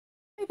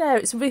there,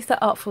 it's Ruth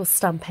at Artful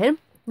Stamping.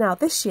 Now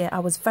this year I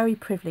was very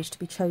privileged to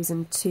be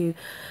chosen to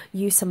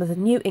use some of the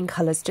new ink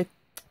colours to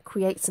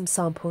create some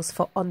samples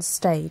for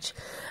Onstage,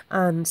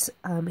 and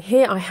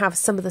here I have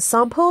some of the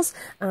samples,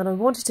 and I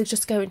wanted to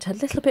just go into a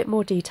little bit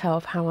more detail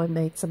of how I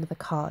made some of the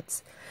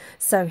cards.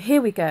 So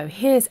here we go.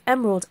 Here's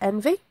Emerald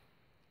Envy,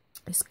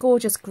 this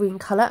gorgeous green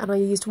colour, and I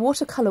used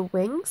watercolour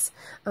wings,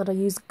 and I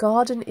used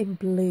Garden in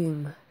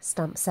Bloom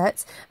stamp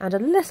sets, and a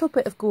little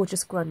bit of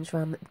gorgeous grunge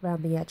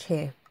around the edge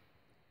here.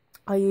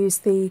 I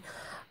used the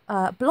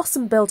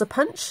Blossom Builder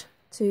Punch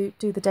to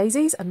do the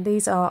daisies, and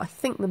these are, I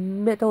think, the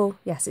middle,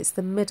 yes, it's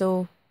the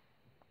middle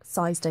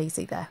size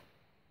daisy there.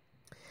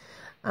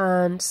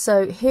 And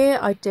so here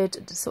I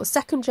did sort of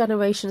second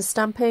generation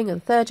stamping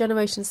and third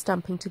generation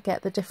stamping to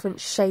get the different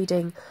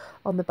shading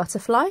on the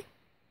butterfly.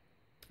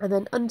 And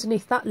then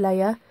underneath that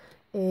layer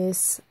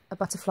is a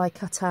butterfly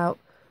cut out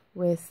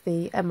with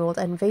the Emerald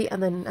Envy,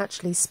 and then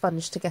actually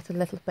sponged to get a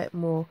little bit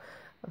more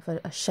of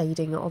a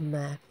shading on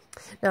there.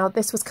 Now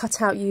this was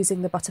cut out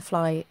using the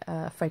butterfly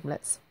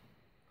framelets.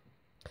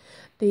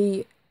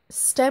 The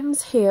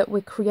stems here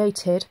were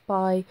created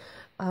by,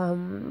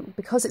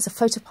 because it's a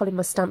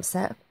photopolymer stamp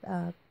set,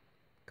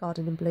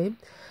 Garden in Bloom,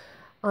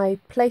 I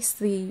placed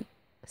the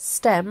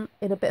stem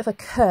in a bit of a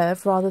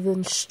curve rather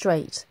than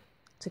straight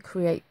to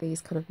create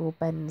these kind of more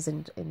bends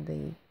in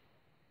the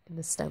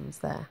stems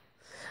there.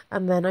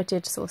 And then I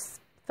did sort of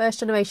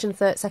first generation,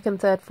 second,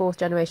 third, fourth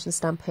generation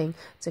stamping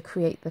to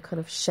create the kind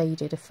of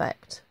shaded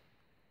effect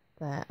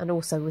there, and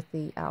also with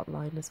the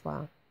outline as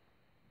well.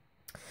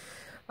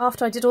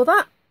 After I did all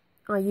that,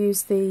 I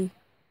used the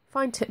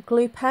fine tip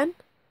glue pen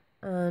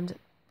and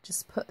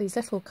just put these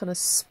little kind of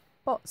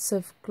spots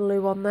of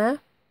glue on there,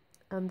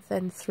 and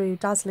then threw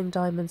dazzling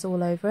diamonds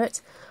all over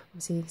it.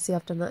 Obviously you can see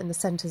I've done that in the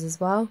centres as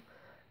well,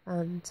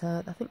 and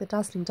I think the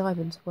dazzling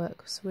diamond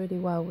works really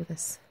well with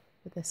this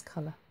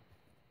colour.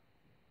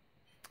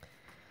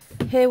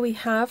 Here we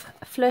have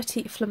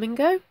Flirty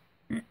Flamingo,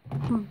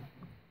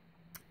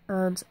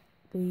 and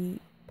the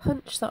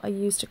punch that I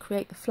used to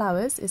create the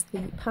flowers is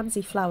the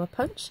Pansy Flower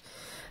Punch,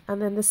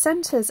 and then the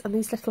centres and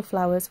these little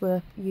flowers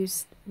were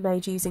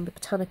made using the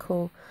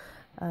botanical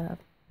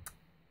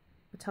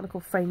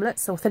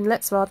framelets, or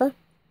thinlets rather.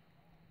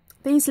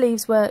 These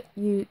leaves were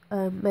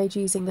made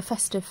using the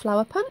Festive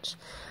Flower Punch,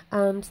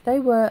 and they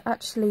were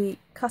actually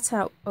cut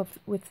out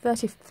with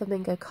 30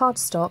 Flamingo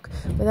cardstock,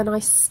 but then I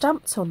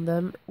stamped on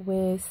them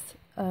with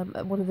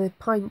one of the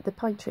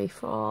pine tree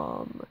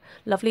from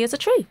Lovely as a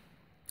Tree,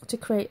 to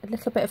create a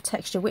little bit of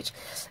texture, which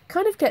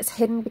kind of gets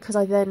hidden because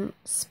I then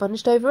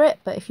sponged over it,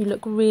 but if you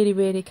look really,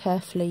 really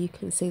carefully you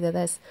can see that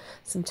there's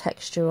some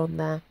texture on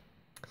there.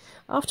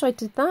 After I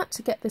did that,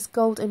 to get this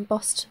gold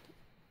embossed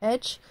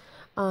edge,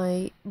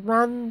 I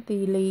ran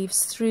the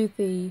leaves through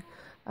the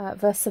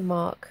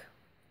Versamark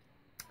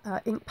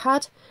ink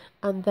pad,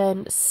 and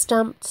then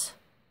stamped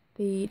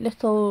the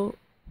little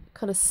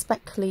kind of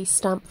speckly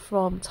stamp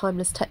from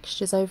Timeless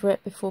Textures over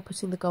it before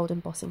putting the gold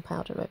embossing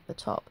powder over the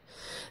top.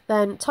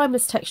 Then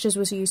Timeless Textures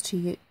was used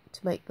to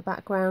make the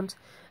background,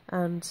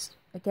 and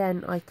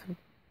again I can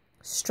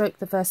stroke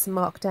the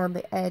Versamark down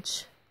the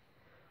edge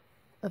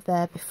of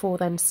there before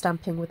then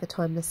stamping with the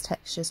Timeless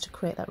Textures to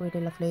create that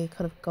really lovely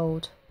kind of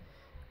gold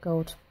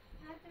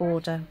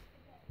border.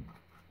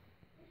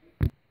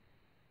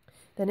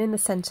 Then in the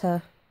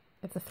centre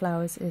of the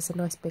flowers is a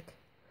nice big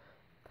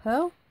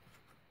pearl,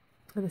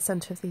 and the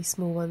centre of these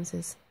small ones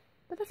is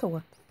the little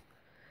one.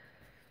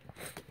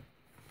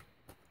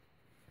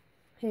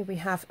 Here we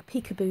have a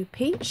Peekaboo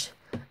Peach,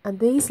 and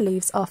these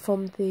leaves are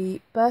from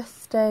the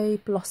Birthday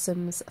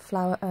Blossoms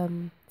flower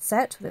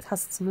set that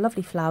has some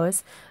lovely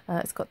flowers.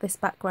 It's got this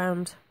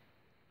background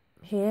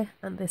here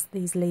and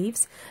these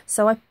leaves.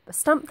 So I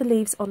stamped the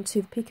leaves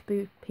onto the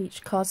Peekaboo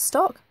Peach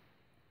cardstock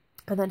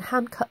and then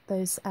hand cut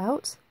those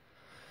out.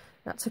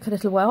 That took a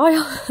little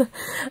while.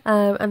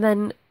 And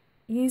then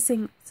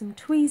using some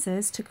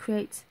tweezers to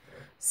create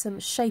some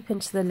shape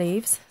into the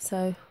leaves.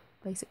 So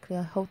basically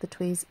I hold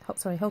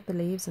the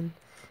leaves and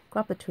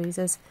grab the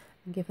tweezers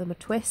and give them a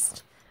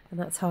twist, and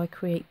that's how I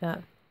create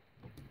that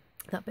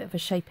bit of a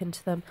shape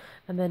into them,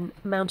 and then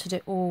mounted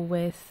it all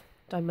with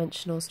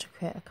dimensionals to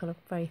create a kind of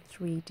very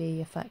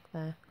 3D effect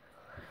there.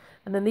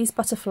 And then these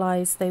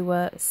butterflies, they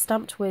were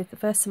stamped with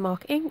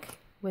Versamark ink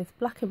with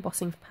black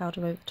embossing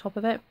powder over the top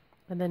of it,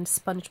 and then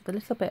sponged with a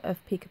little bit of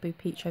Peekaboo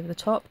Peach over the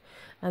top,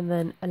 and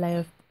then a layer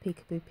of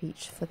Peekaboo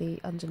Peach for the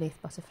underneath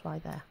butterfly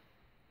there.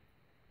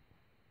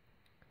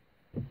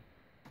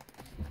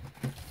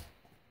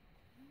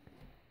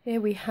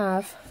 Here we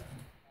have,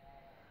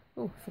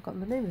 oh, I've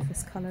forgotten the name of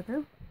this colour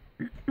now,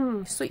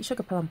 Sweet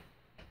Sugar Plum.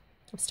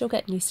 I'm still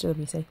getting used to them,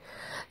 you see.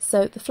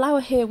 So the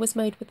flower here was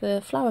made with the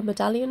flower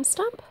medallion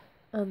stamp,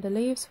 and the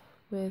leaves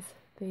with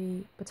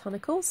the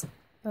botanicals,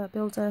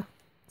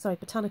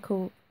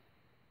 botanical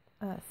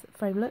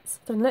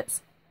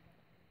thinlets,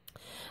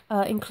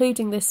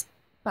 including this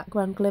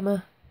background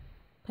glimmer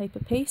paper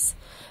piece.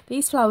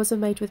 These flowers were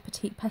made with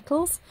petite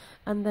petals,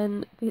 and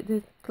then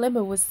the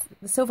glimmer was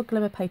the silver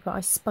glimmer paper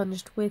I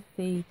sponged with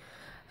the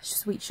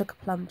sweet sugar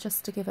plum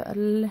just to give it a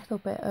little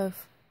bit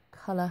of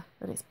colour,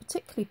 and it's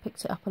particularly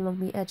picked it up along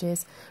the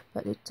edges,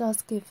 but it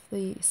does give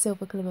the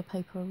silver glimmer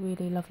paper a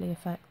really lovely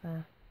effect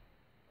there.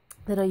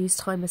 Then I use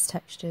timeless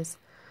textures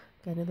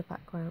again in the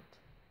background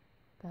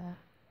there.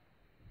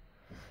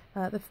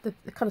 The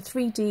kind of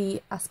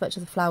 3D aspect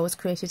of the flower was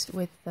created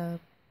with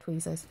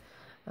tweezers,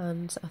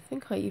 and I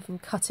think I even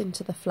cut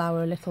into the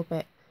flower a little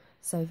bit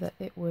so that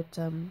it would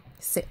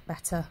sit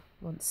better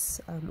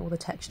once all the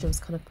texture was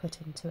kind of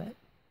put into it.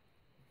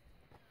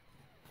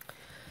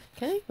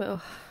 Okay,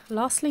 well,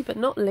 lastly but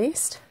not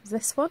least is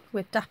this one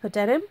with Dapper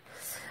Denim.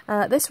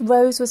 This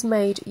rose was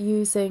made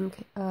using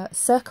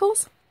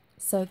circles.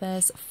 So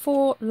there's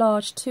 4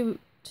 large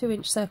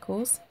 2-inch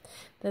circles.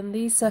 Then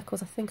these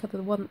circles I think are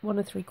the 1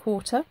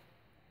 3/4.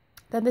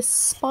 Then this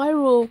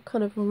spiral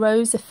kind of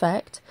rose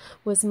effect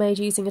was made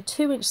using a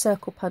 2-inch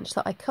circle punch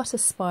that I cut a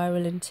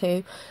spiral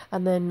into,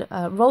 and then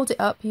rolled it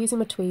up using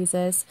my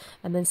tweezers,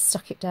 and then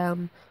stuck it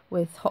down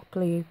with hot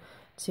glue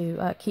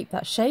to keep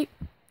that shape.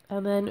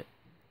 And then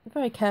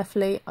very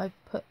carefully I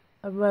put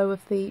a row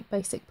of the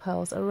basic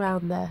pearls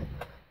around there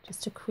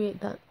just to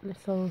create that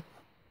little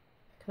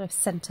kind of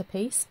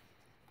centerpiece.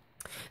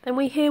 Then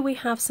here we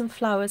have some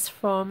flowers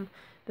from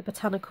the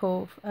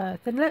botanical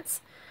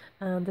thinlits,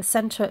 and the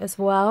centre as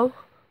well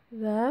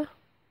there.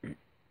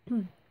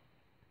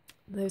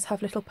 Those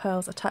have little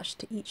pearls attached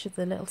to each of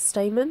the little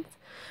stamens,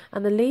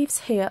 and the leaves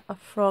here are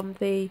from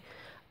the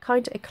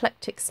kind of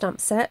eclectic stamp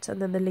set,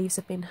 and then the leaves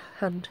have been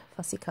hand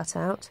fussy cut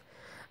out.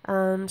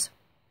 And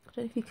I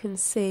don't know if you can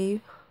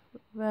see,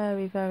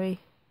 very, very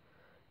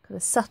kind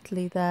of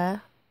subtly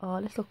there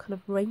are little kind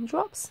of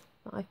raindrops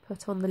that I've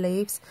put on the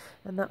leaves,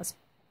 and that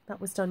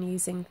was done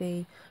using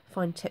the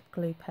fine tip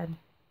glue pen.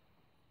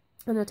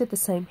 And I did the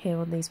same here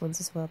on these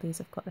ones as well. These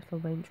have got little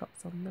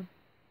raindrops on them.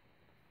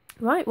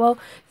 Right, well,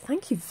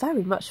 thank you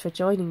very much for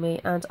joining me,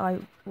 and I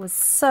was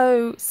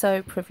so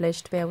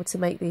privileged to be able to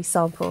make these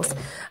samples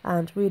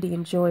and really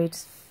enjoyed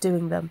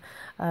doing them.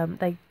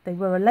 They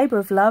were a labour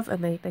of love,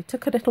 and they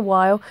took a little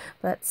while,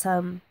 but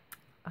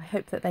I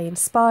hope that they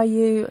inspire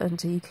you,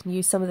 and you can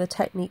use some of the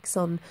techniques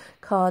on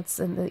cards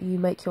and that you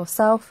make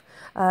yourself.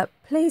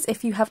 Please,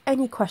 if you have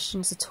any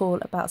questions at all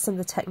about some of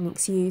the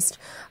techniques used,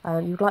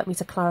 you'd like me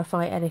to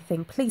clarify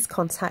anything, please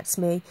contact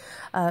me.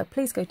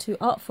 Please go to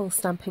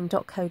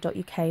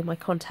artfulstamping.co.uk. My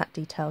contact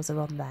details are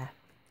on there.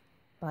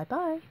 Bye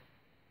bye.